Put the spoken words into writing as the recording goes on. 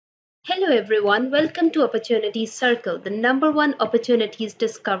Hello everyone, welcome to Opportunity Circle, the #1 opportunities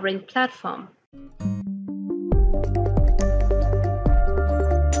discovering platform.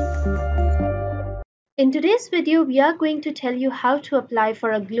 In today's video, we are going to tell you how to apply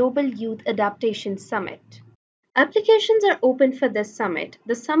for a Global Youth Adaptation Summit. Applications are open for this summit.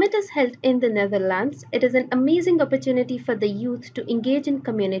 The summit is held in the Netherlands. It is an amazing opportunity for the youth to engage in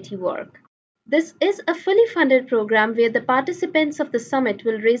community work. This is a fully funded program where the participants of the summit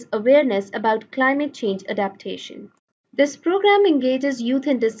will raise awareness about climate change adaptation. This program engages youth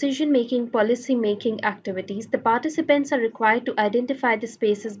in decision-making, policy-making activities. The participants are required to identify the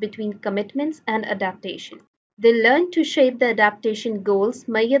spaces between commitments and adaptation. They learn to shape the adaptation goals,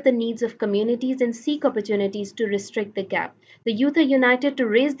 measure the needs of communities, and seek opportunities to restrict the gap. The youth are united to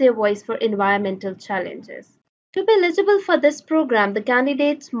raise their voice for environmental challenges. To be eligible for this program, the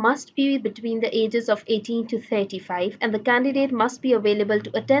candidates must be between the ages of 18 to 35 and the candidate must be available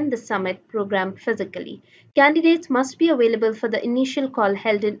to attend the summit program physically. Candidates must be available for the initial call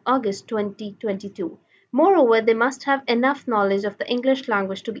held in August 2022. Moreover, they must have enough knowledge of the English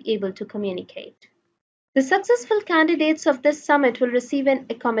language to be able to communicate. The successful candidates of this summit will receive an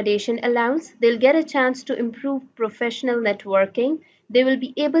accommodation allowance. They'll get a chance to improve professional networking. They will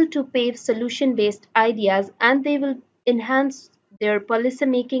be able to pave solution-based ideas and they will enhance their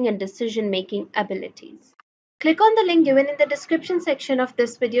policy-making and decision-making abilities. Click on the link given in the description section of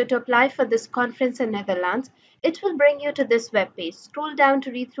this video to apply for this conference in Netherlands. It will bring you to this webpage. Scroll down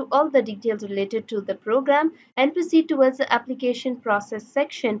to read through all the details related to the program and proceed towards the application process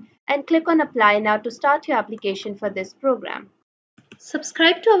section and click on apply now to start your application for this program.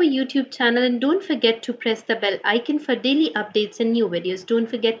 Subscribe to our YouTube channel and don't forget to press the bell icon for daily updates and new videos. Don't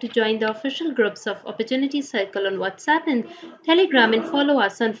forget to join the official groups of Opportunity Circle on WhatsApp and Telegram and follow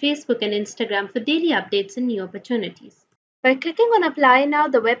us on Facebook and Instagram for daily updates and new opportunities. By clicking on apply now,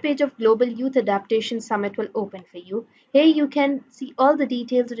 the webpage of Global Youth Adaptation Summit will open for you. Here you can see all the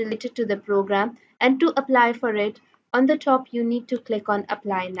details related to the program and to apply for it, on the top you need to click on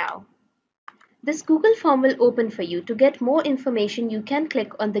apply now. This Google form will open for you. To get more information, you can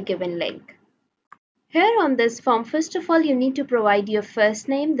click on the given link. Here on this form, first of all, you need to provide your first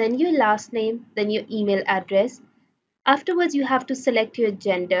name, then your last name, then your email address. Afterwards, you have to select your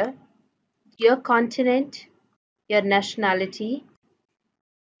gender, your continent, your nationality.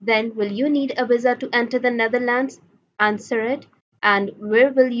 Then, will you need a visa to enter the Netherlands? Answer it. And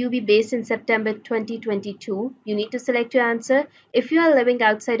where will you be based in September 2022? You need to select your answer. If you are living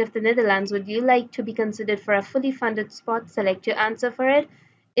outside of the Netherlands, would you like to be considered for a fully funded spot? Select your answer for it.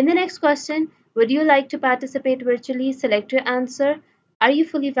 In the next question, would you like to participate virtually? Select your answer. Are you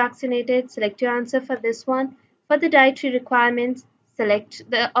fully vaccinated? Select your answer for this one. For the dietary requirements, select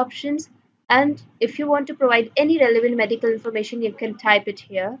the options. And if you want to provide any relevant medical information, you can type it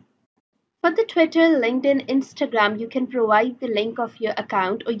here. For the Twitter, LinkedIn, Instagram, you can provide the link of your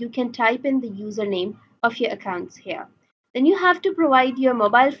account or you can type in the username of your accounts here. Then you have to provide your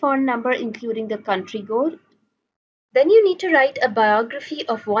mobile phone number including the country code. Then you need to write a biography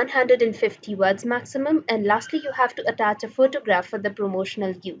of 150 words maximum, and lastly you have to attach a photograph for the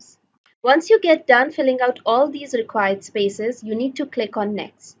promotional use. Once you get done filling out all these required spaces, you need to click on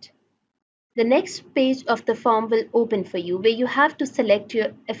next. The next page of the form will open for you where you have to select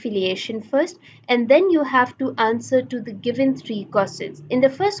your affiliation first and then you have to answer to the given 3 questions. In the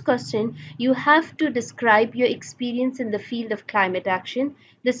first question, you have to describe your experience in the field of climate action.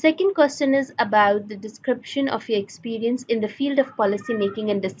 The second question is about the description of your experience in the field of policy making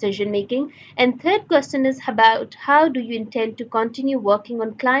and decision making. And third question is about how do you intend to continue working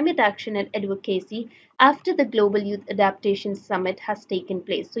on climate action and advocacy after the Global Youth Adaptation Summit has taken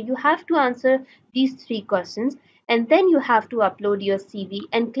place. So you have to answer these 3 questions and then you have to upload your CV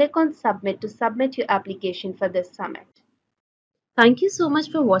and click on submit to submit your application for this summit. Thank you so much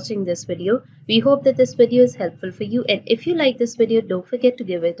for watching this video. We hope that this video is helpful for you, and if you like this video, don't forget to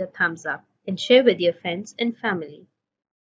give it a thumbs up and share with your friends and family.